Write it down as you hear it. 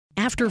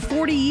After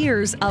 40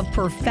 years of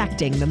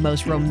perfecting the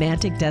most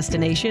romantic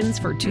destinations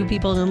for two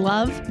people in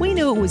love, we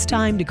knew it was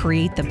time to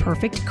create the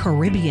perfect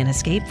Caribbean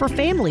escape for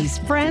families,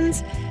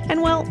 friends,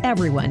 and, well,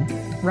 everyone.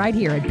 Right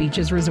here at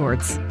Beaches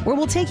Resorts, where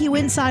we'll take you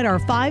inside our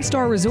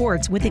 5-star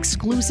resorts with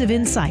exclusive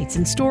insights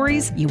and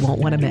stories you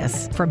won't want to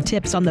miss. From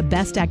tips on the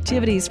best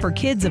activities for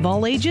kids of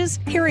all ages,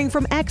 hearing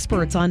from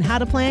experts on how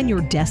to plan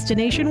your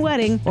destination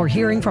wedding, or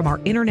hearing from our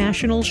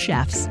international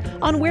chefs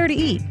on where to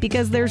eat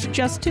because there's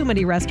just too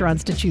many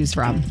restaurants to choose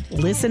from.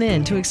 Listen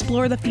in to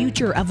explore the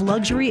future of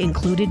luxury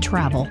included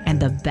travel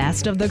and the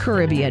best of the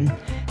Caribbean.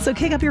 So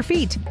kick up your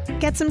feet,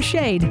 get some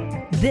shade.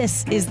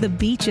 This is the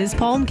Beaches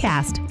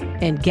Palmcast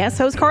and guest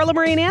host Carla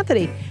Marie and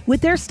Anthony with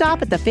their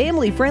stop at the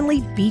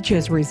family-friendly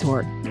Beaches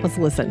Resort. Let's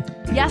listen.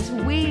 Yes,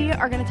 we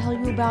are going to tell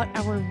you about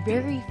our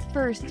very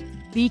first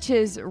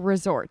Beaches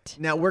Resort.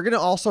 Now, we're going to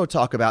also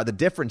talk about the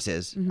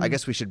differences. I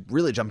guess we should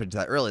really jump into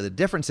that early. The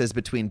differences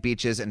between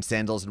beaches and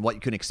sandals and what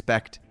you can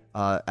expect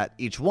at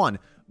each one.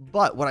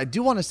 But what I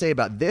do want to say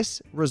about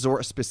this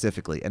resort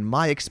specifically and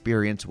my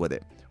experience with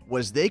it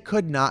was they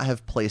could not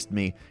have placed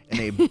me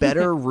in a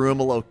better room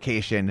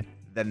location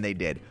than they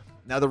did.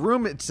 Now, the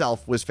room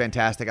itself was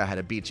fantastic. I had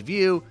a beach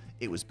view.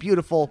 It was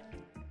beautiful.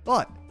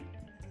 But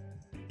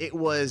it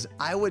was,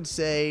 I would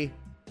say,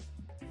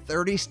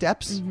 30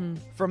 steps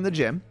from the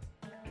gym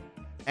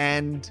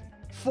and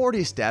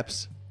 40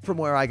 steps from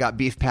where I got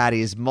beef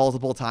patties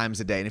multiple times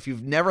a day. And if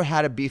you've never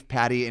had a beef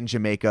patty in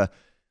Jamaica,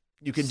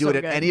 you can do it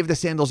at any of the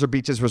Sandals or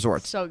Beaches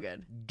resorts. So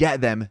good.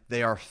 Get them.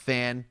 They are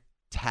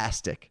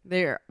fantastic.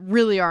 They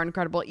really are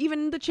incredible.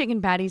 Even the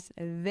chicken patties,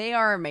 they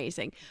are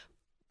amazing.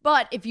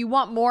 But if you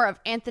want more of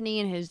Anthony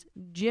and his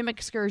gym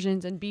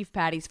excursions and beef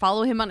patties,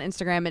 follow him on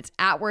Instagram. It's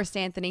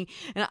 @WorstAnthony.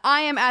 And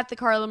I am at the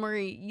Carla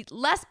Marie.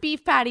 Less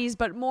beef patties,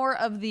 but more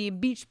of the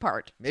beach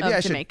part Maybe of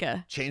I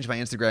Jamaica. should change my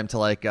Instagram to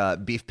like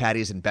beef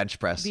patties and bench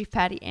press. Beef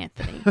patty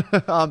Anthony.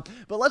 But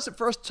let's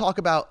first talk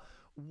about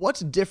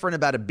what's different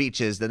about a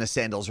beaches than a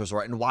Sandals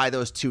resort and why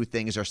those two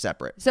things are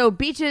separate. So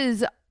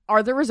beaches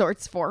are the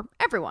resorts for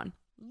everyone.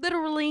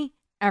 Literally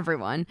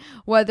everyone.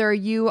 Whether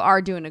you are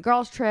doing a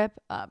girls trip,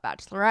 a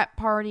bachelorette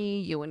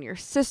party, you and your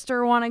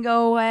sister want to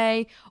go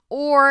away,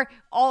 or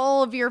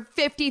all of your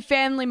 50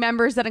 family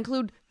members that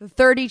include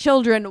 30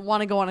 children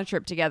want to go on a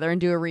trip together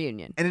and do a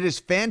reunion. And it is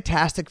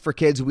fantastic for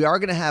kids. We are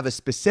going to have a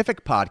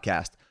specific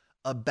podcast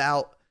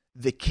about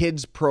the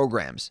kids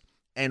programs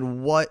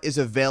and what is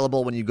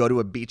available when you go to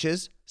a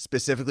beaches,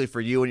 specifically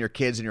for you and your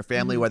kids and your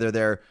family, whether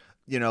they're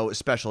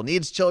special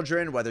needs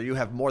children, whether you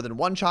have more than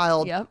one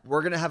child.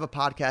 We're going to have a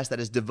podcast that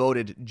is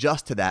devoted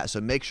just to that.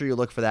 So make sure you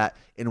look for that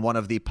in one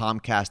of the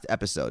Palmcast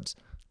episodes.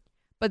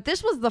 But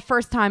this was the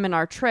first time in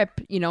our trip,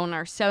 in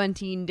our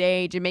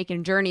 17-day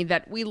Jamaican journey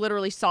that we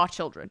literally saw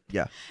children.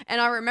 Yeah.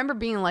 And I remember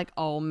being like,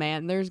 oh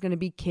man, there's going to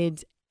be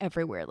kids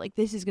everywhere. Like,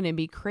 this is going to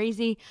be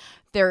crazy.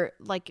 They're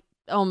like,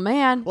 oh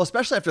man. Well,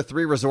 especially after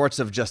 3 resorts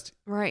of just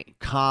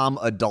calm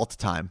adult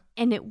time.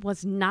 And it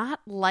was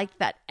not like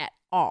that at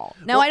all.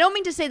 Now, I don't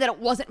mean to say that it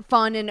wasn't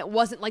fun and it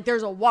wasn't like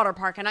there's a water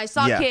park and I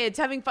saw kids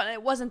having fun.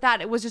 It wasn't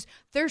that. It was just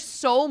there's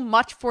so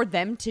much for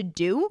them to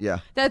do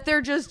that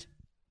they're just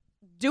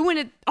doing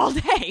it all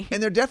day.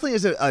 And there definitely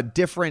is a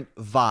different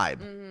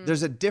vibe.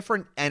 There's a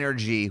different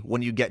energy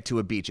when you get to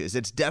a beaches.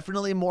 It's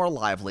definitely more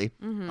lively.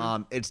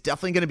 It's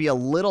definitely going to be a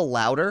little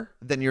louder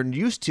than you're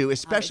used to,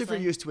 especially if you're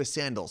used to a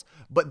Sandals.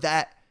 But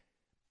that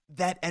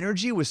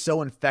energy was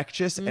so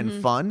infectious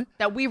and fun.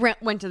 That we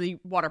went to the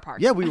water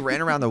park. Yeah, we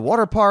ran around the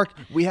water park.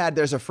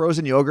 There's a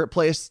frozen yogurt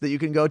place that you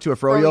can go to, a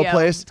Froyo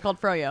place. It's called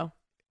Froyo.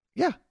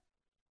 Yeah.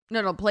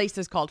 No, place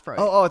is called Froyo.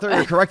 Oh, I thought you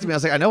were correcting me. I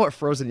was like, I know what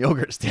frozen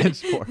yogurt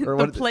stands for.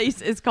 The place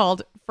is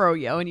called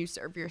Froyo, and you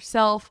serve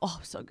yourself. Oh,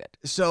 so good.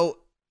 So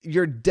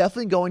you're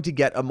definitely going to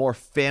get a more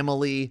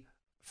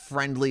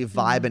family-friendly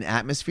vibe and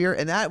atmosphere,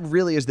 and that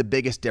really is the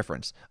biggest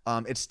difference.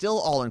 It's still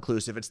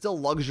all-inclusive. It's still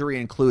luxury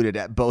included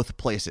at both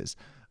places.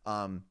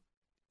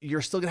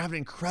 You're still going to have an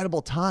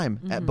incredible time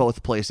at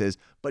both places,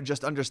 but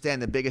just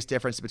understand the biggest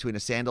difference between a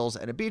Sandals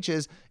and a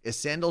beaches is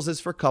Sandals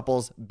is for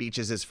couples,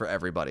 beaches is for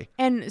everybody.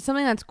 And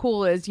something that's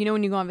cool is,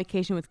 when you go on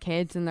vacation with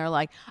kids and they're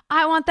like,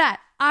 I want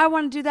that, I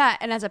want to do that.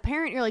 And as a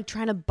parent, you're like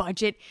trying to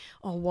budget.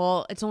 Oh,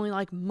 well, it's only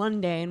like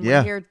Monday and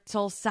we're here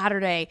till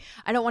Saturday.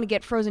 I don't want to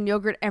get frozen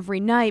yogurt every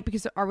night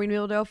because are we going to be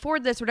able to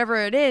afford this, whatever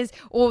it is?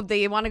 Or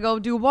they want to go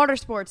do water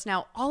sports.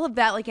 Now, all of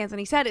that, like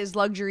Anthony said, is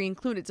luxury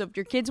included. So if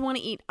your kids want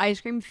to eat ice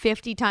cream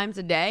 50 times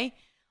a day,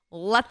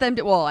 let them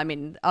do. Well, I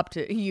mean, up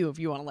to you if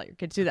you want to let your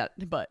kids do that.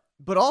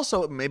 But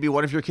also, maybe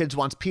one of your kids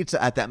wants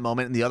pizza at that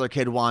moment and the other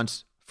kid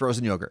wants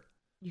frozen yogurt.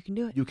 You can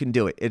do it. You can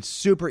do it. It's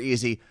super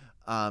easy.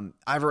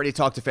 I've already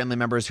talked to family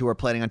members who are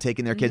planning on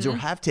taking their kids or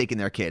have taken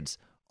their kids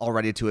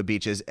already to a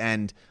beaches,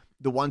 and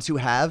the ones who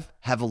have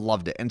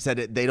loved it and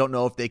said they don't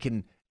know if they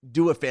can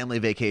do a family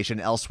vacation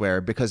elsewhere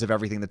because of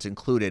everything that's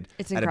included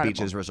at a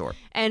beaches resort.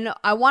 And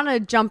I want to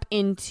jump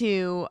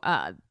into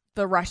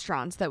the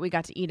restaurants that we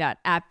got to eat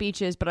at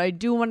beaches, but I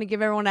do want to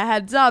give everyone a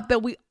heads up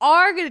that we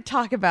are going to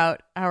talk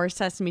about our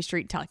Sesame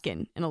Street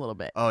tuck-in a little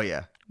bit. Oh,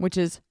 yeah. Which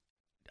is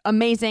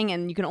amazing,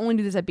 and you can only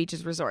do this at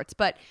beaches resorts.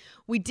 But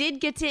we did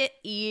get to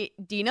eat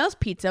Dino's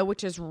Pizza,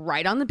 which is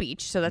right on the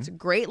beach. So that's a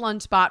great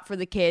lunch spot for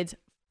the kids.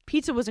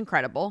 Pizza was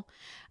incredible.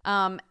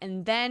 And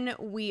then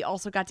we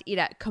also got to eat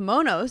at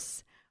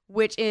Kimonos,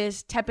 which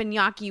is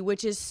teppanyaki,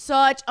 which is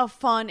such a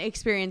fun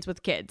experience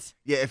with kids.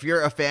 Yeah, if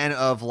you're a fan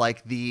of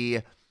like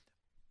the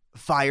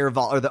or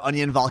the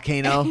onion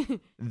volcano,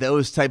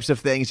 those types of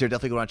things, you're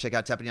definitely going to check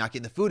out teppanyaki.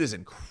 And the food is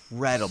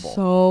incredible.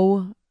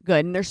 So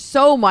good. And there's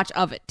so much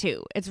of it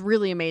too. It's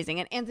really amazing.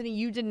 And Anthony,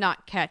 you did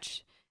not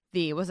catch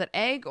was it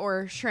egg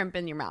or shrimp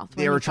in your mouth?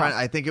 They were trying,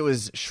 I think it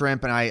was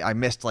shrimp, and I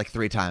missed like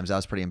 3 times. I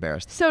was pretty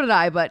embarrassed. So did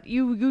I, but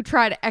you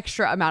tried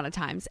extra amount of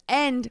times.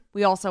 And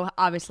we also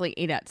obviously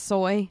ate at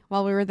Soy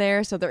while we were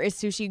there. So there is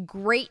sushi.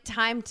 Great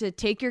time to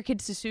take your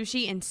kids to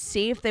sushi and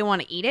see if they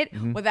want to eat it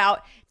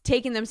without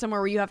taking them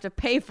somewhere where you have to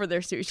pay for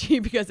their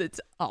sushi because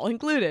it's all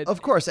included.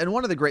 Of course. And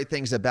one of the great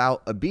things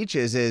about a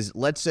beaches is,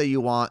 let's say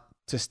you want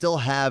to still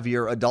have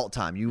your adult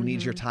time. You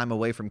need your time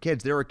away from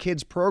kids. There are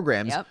kids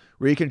programs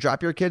where you can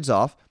drop your kids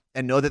off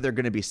and know that they're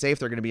going to be safe.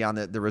 They're going to be on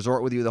the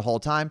resort with you the whole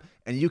time.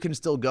 And you can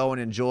still go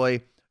and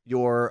enjoy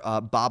your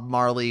Bob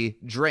Marley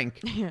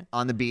drink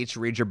on the beach,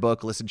 read your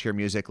book, listen to your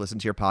music, listen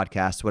to your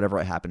podcast, whatever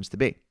it happens to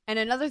be. And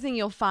another thing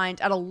you'll find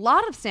at a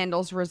lot of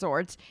Sandals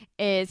resorts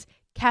is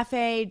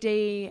Café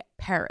de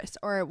Paris.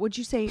 Or would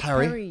you say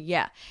Paris?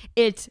 Yeah.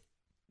 It's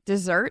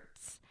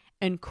desserts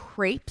and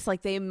crepes.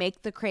 Like they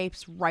make the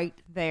crepes right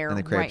there,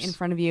 right in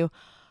front of you.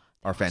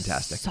 Are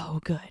fantastic. So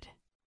good.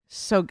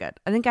 So good.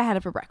 I think I had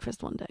it for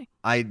breakfast one day.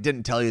 I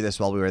didn't tell you this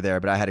while we were there,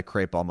 but I had a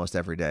crepe almost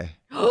every day.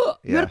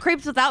 You had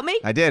crepes without me?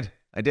 I did.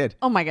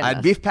 Oh my goodness. I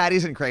had beef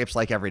patties and crepes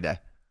like every day.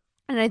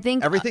 And I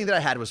think everything that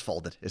I had was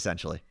folded,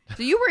 essentially.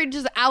 So you were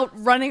just out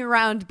running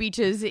around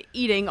beaches,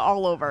 eating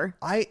all over.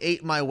 I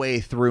ate my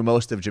way through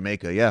most of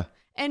Jamaica, yeah.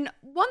 And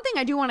one thing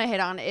I do want to hit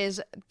on is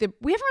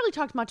we haven't really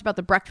talked much about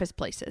the breakfast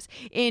places.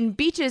 In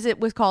beaches, it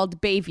was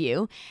called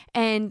Bayview.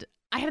 And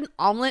I had an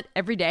omelet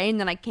every day. And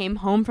then I came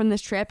home from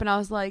this trip and I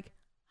was like,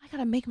 I got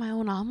to make my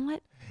own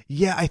omelet.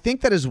 Yeah, I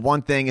think that is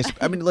one thing.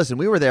 I mean, listen,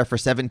 we were there for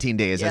 17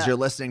 days. As you're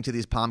listening to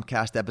these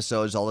Palmcast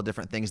episodes, all the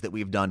different things that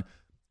we've done,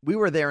 we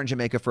were there in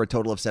Jamaica for a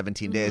total of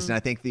 17 days. And I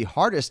think the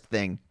hardest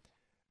thing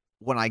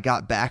when I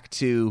got back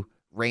to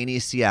rainy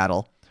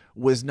Seattle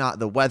was not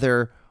the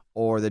weather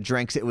or the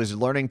drinks. It was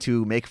learning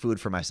to make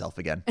food for myself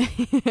again. I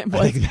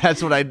think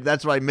that's what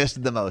I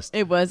missed the most.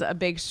 It was a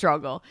big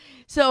struggle.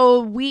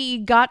 So we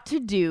got to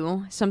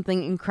do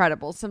something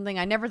incredible, something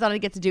I never thought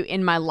I'd get to do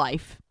in my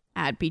life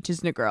at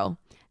Beaches Negril.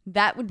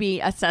 That would be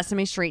a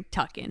Sesame Street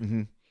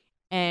tuck-in.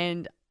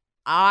 And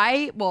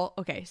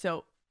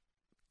so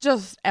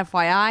just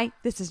FYI,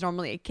 this is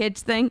normally a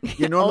kid's thing.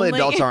 Yeah, normally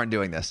adults aren't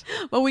doing this.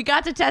 But we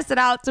got to test it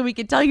out so we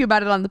could tell you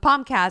about it on the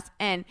Palmcast.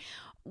 And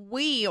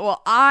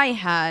I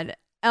had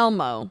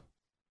Elmo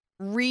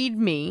read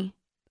me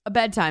a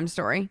bedtime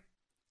story.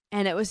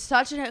 And it was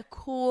such a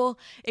cool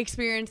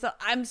experience that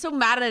I'm so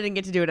mad I didn't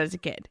get to do it as a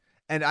kid.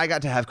 And I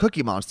got to have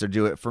Cookie Monster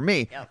do it for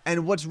me. Yep.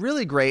 And what's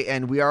really great,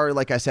 and we are,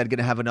 like I said, going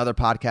to have another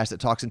podcast that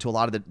talks into a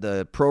lot of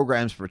the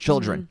programs for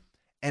children.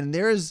 And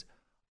there's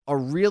a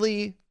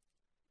really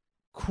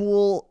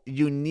cool,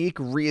 unique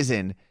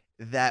reason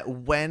that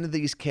when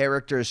these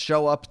characters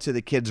show up to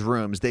the kids'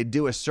 rooms, they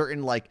do a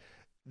certain,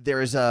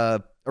 there's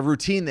a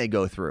routine they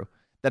go through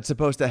that's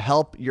supposed to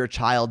help your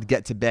child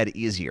get to bed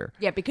easier.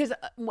 Yeah, because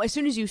as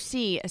soon as you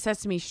see a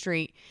Sesame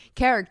Street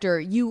character,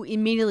 you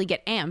immediately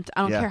get amped.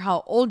 I don't care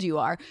how old you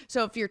are.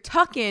 So if your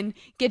tuck-in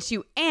gets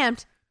you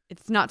amped,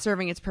 it's not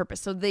serving its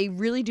purpose. So they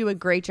really do a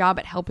great job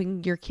at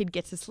helping your kid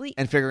get to sleep.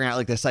 And figuring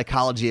out the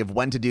psychology of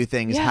when to do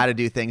things, how to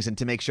do things, and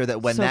to make sure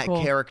that when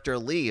character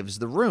leaves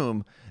the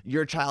room,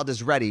 your child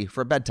is ready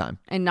for bedtime.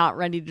 And not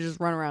ready to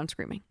just run around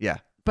screaming. Yeah.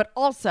 But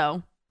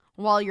also,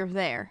 while you're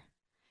there,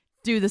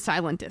 do the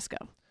silent disco.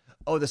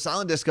 Oh, the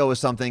silent disco is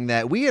something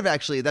that we have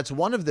that's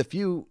one of the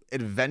few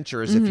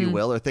adventures, if you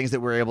will, or things that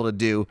we're able to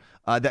do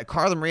that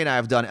Carla Marie and I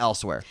have done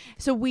elsewhere.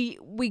 So we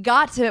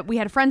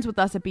had friends with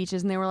us at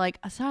Beaches and they were like,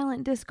 a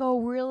silent disco,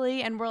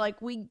 really? And we're like,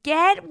 we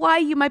get why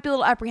you might be a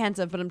little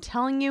apprehensive, but I'm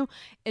telling you,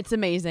 it's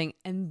amazing.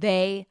 And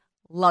they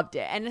loved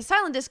it. And a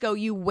silent disco,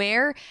 you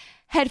wear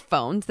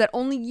headphones that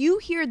only you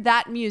hear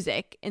that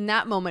music in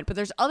that moment, but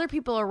there's other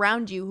people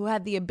around you who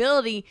have the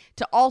ability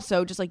to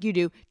also, just like you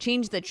do,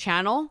 change the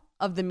channel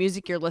of the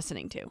music you're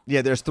listening to.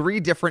 Yeah, there's 3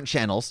 different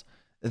channels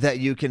that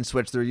you can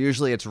switch through.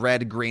 Usually it's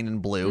red, green,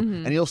 and blue.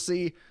 And you'll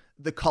see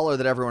the color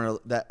that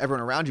everyone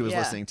around you is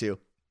listening to.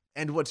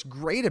 And what's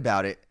great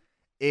about it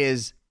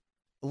is,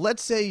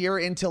 let's say you're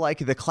into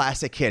the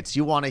classic hits.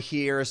 You want to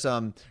hear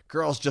some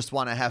Girls Just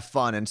Want to Have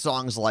Fun and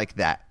songs like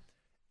that.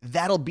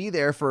 That'll be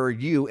there for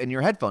you in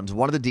your headphones.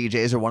 One of the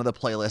DJs or one of the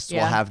playlists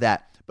will have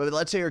that. But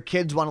let's say your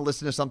kids want to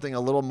listen to something a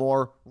little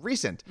more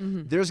recent.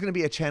 There's going to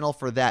be a channel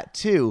for that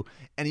too.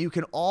 And you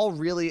can all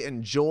really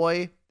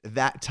enjoy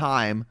that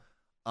time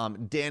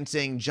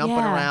dancing, jumping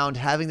around,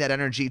 having that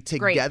energy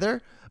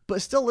together.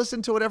 but still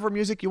listen to whatever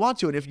music you want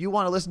to. And if you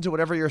want to listen to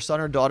whatever your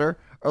son or daughter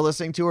are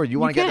listening to, or you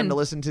want to get them to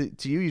listen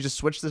to you, you just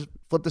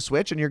flip the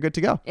switch and you're good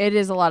to go. It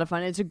is a lot of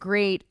fun. It's a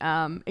great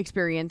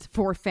experience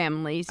for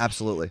families.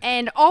 Absolutely.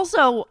 And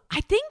also,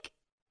 I think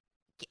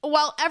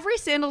while every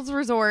Sandals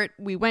resort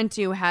we went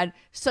to had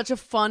such a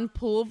fun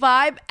pool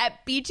vibe,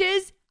 at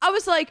Beaches, I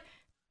was like,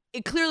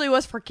 it clearly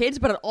was for kids,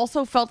 but it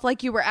also felt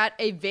like you were at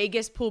a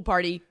Vegas pool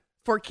party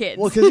for kids.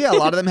 Well, because, a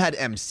lot of them had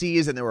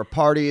MCs and there were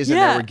parties and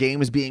there were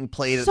games being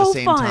played at the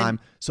same time.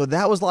 So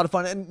that was a lot of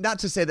fun. And not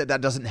to say that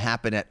that doesn't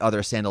happen at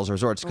other Sandals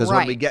resorts, because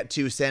when we get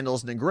to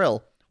Sandals and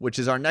Grill, which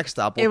is our next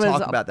stop, we'll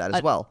talk about that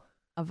as well.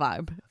 A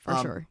vibe, for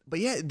sure. But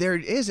yeah, there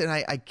it is. And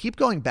I keep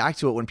going back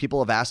to it when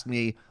people have asked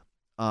me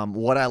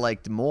what I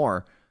liked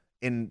more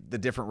in the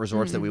different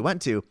resorts that we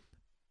went to.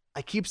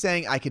 I keep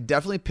saying I could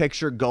definitely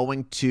picture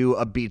going to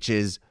a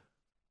Beaches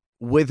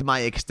with my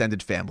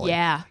extended family.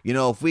 Yeah.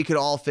 If we could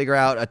all figure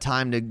out a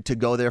time to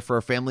go there for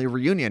a family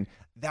reunion,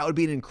 that would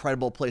be an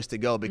incredible place to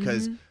go,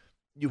 because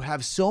you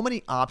have so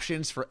many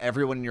options for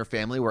everyone in your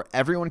family where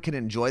everyone can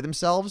enjoy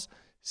themselves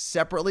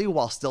separately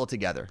while still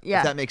together.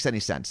 If that makes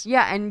any sense.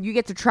 Yeah, and you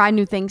get to try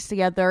new things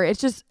together.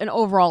 It's just an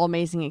overall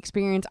amazing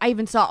experience. I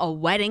even saw a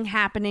wedding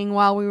happening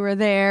while we were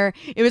there.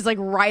 It was like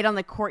right on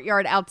the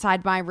courtyard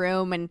outside my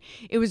room, and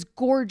it was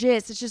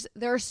gorgeous. It's just,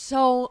 there are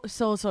so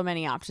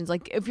many options.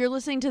 Like, if you're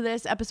listening to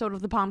this episode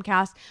of the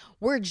Palmcast,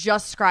 we're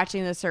just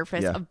scratching the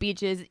surface of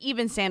Beaches,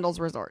 even Sandals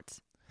resorts.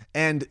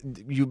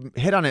 And you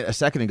hit on it a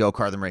second ago,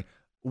 Carla Marie.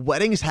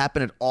 Weddings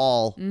happen at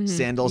all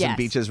Sandals and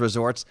Beaches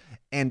resorts,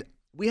 and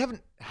we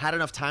haven't had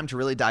enough time to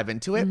really dive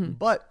into it,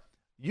 but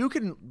you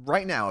can,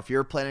 right now, if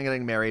you're planning on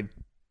getting married,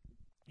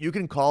 you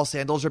can call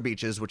Sandals or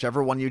Beaches,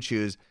 whichever one you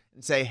choose,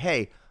 and say,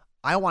 hey,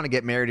 I want to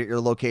get married at your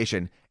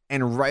location.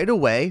 And right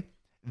away,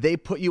 they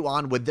put you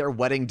on with their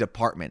wedding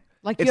department.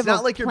 Like, it's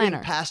not like you're being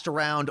passed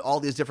around all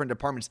these different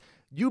departments.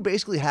 You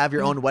basically have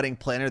your own wedding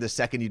planner the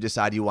second you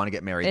decide you want to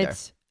get married there.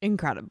 It's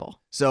incredible.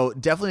 So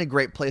definitely a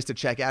great place to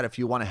check out if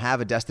you want to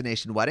have a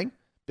destination wedding.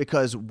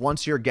 Because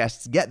once your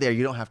guests get there,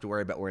 you don't have to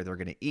worry about where they're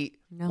going to eat,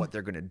 what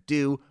they're going to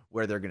do,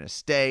 where they're going to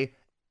stay.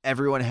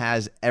 Everyone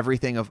has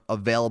everything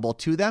available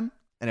to them,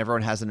 and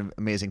everyone has an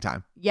amazing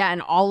time. Yeah,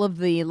 and all of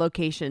the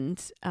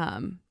locations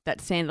that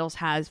Sandals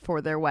has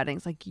for their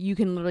weddings, like, you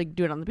can literally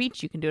do it on the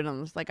beach. You can do it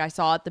on, like I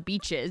saw at the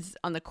Beaches,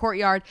 on the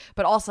courtyard.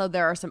 But also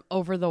there are some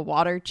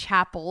over-the-water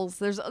chapels.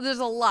 There's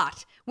a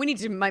lot. We need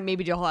to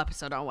maybe do a whole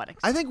episode on weddings.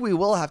 I think we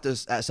will have to,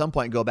 at some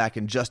point, go back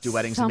and just do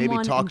weddings and maybe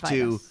talk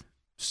to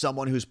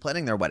someone who's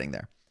planning their wedding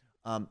there.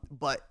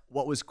 But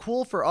what was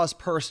cool for us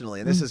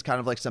personally, and this is kind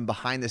of like some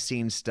behind the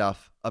scenes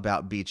stuff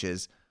about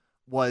Beaches,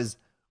 was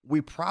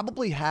we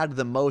probably had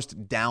the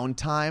most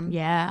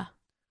downtime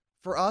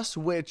for us,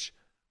 which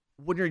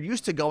when you're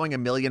used to going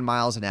 1,000,000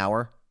 miles an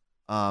hour,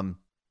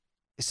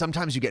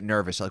 sometimes you get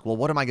nervous. Like, well,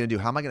 what am I going to do?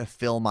 How am I going to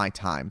fill my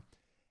time?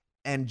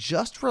 And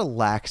just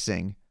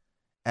relaxing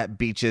at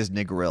Beaches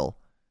Negril,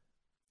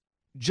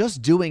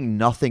 just doing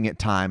nothing at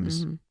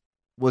times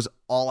was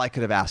all I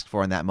could have asked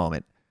for in that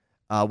moment.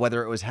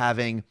 Whether it was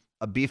having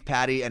a beef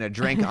patty and a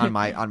drink on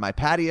my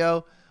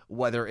patio,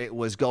 whether it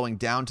was going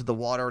down to the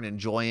water and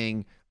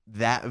enjoying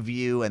that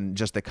view and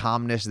just the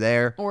calmness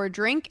there, or a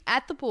drink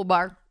at the pool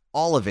bar.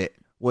 All of it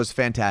was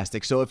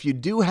fantastic. So if you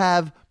do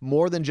have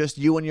more than just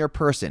you and your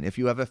person, if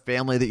you have a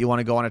family that you want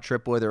to go on a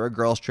trip with, or a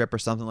girls trip or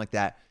something like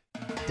that,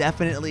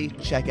 definitely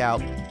check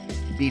out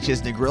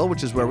Beaches Negril,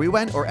 which is where we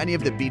went, or any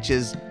of the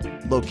Beaches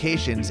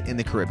locations in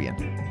the Caribbean.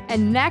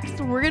 And next,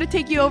 we're going to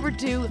take you over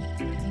to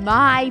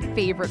my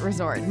favorite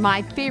resort,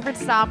 my favorite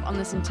stop on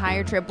this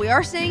entire trip. We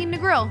are staying in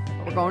Negril,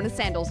 but we're going to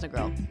Sandals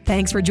Negril.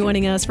 Thanks for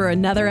joining us for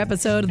another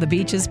episode of the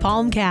Beaches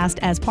Palmcast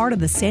as part of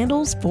the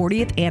Sandals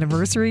 40th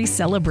anniversary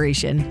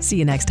celebration. See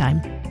you next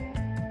time.